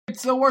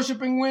So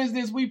Worshiping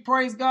Wednesdays, we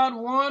praise God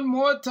one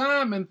more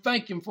time and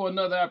thank Him for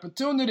another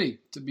opportunity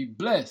to be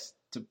blessed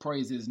to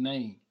praise His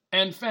name.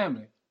 And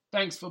family,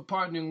 thanks for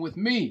partnering with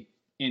me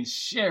in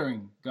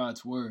sharing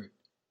God's Word.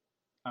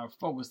 Our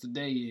focus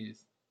today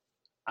is,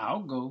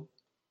 I'll go.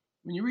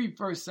 When you read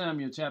 1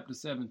 Samuel chapter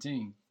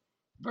 17,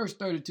 verse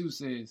 32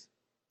 says,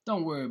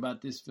 "Don't worry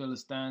about this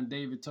Philistine,"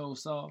 David told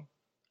Saul.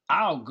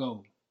 "I'll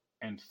go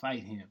and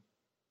fight him."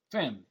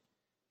 Family,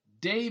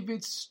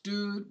 David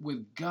stood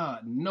with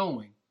God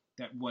knowing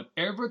that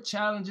whatever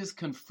challenges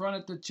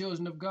confronted the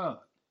children of God,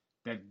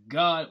 that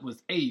God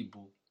was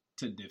able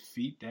to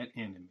defeat that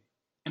enemy.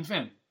 And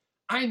family,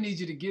 I need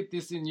you to get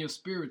this in your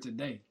spirit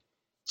today.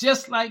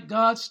 Just like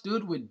God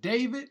stood with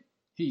David,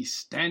 He's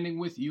standing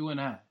with you and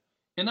I.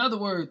 In other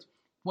words,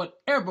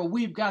 whatever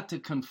we've got to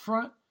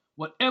confront,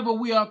 whatever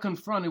we are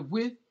confronted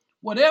with,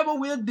 whatever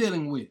we're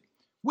dealing with,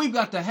 we've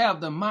got to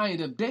have the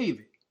mind of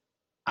David.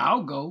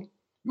 I'll go.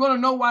 You want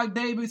to know why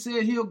David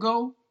said he'll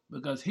go?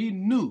 Because he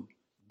knew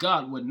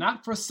God would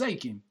not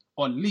forsake him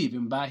or leave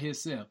him by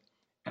himself.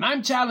 And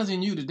I'm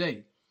challenging you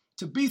today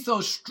to be so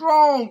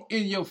strong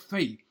in your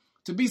faith,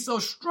 to be so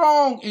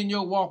strong in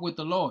your walk with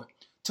the Lord,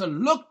 to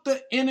look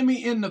the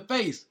enemy in the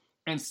face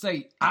and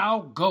say,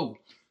 I'll go.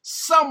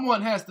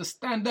 Someone has to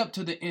stand up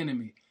to the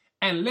enemy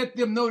and let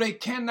them know they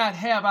cannot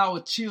have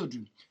our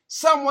children.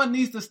 Someone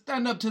needs to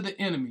stand up to the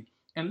enemy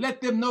and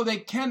let them know they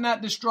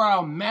cannot destroy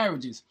our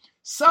marriages.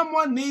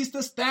 Someone needs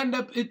to stand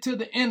up to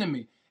the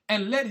enemy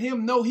and let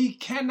him know he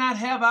cannot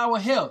have our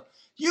health.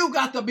 You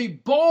got to be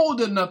bold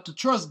enough to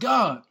trust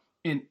God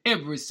in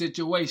every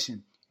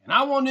situation. And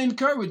I want to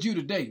encourage you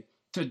today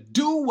to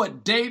do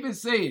what David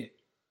said.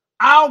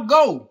 I'll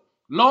go.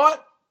 Lord,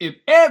 if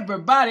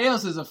everybody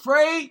else is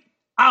afraid,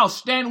 I'll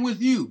stand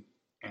with you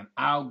and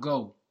I'll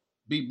go.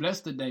 Be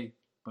blessed today,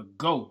 but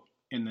go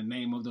in the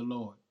name of the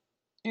Lord.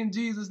 In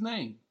Jesus'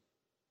 name,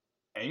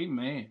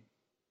 amen.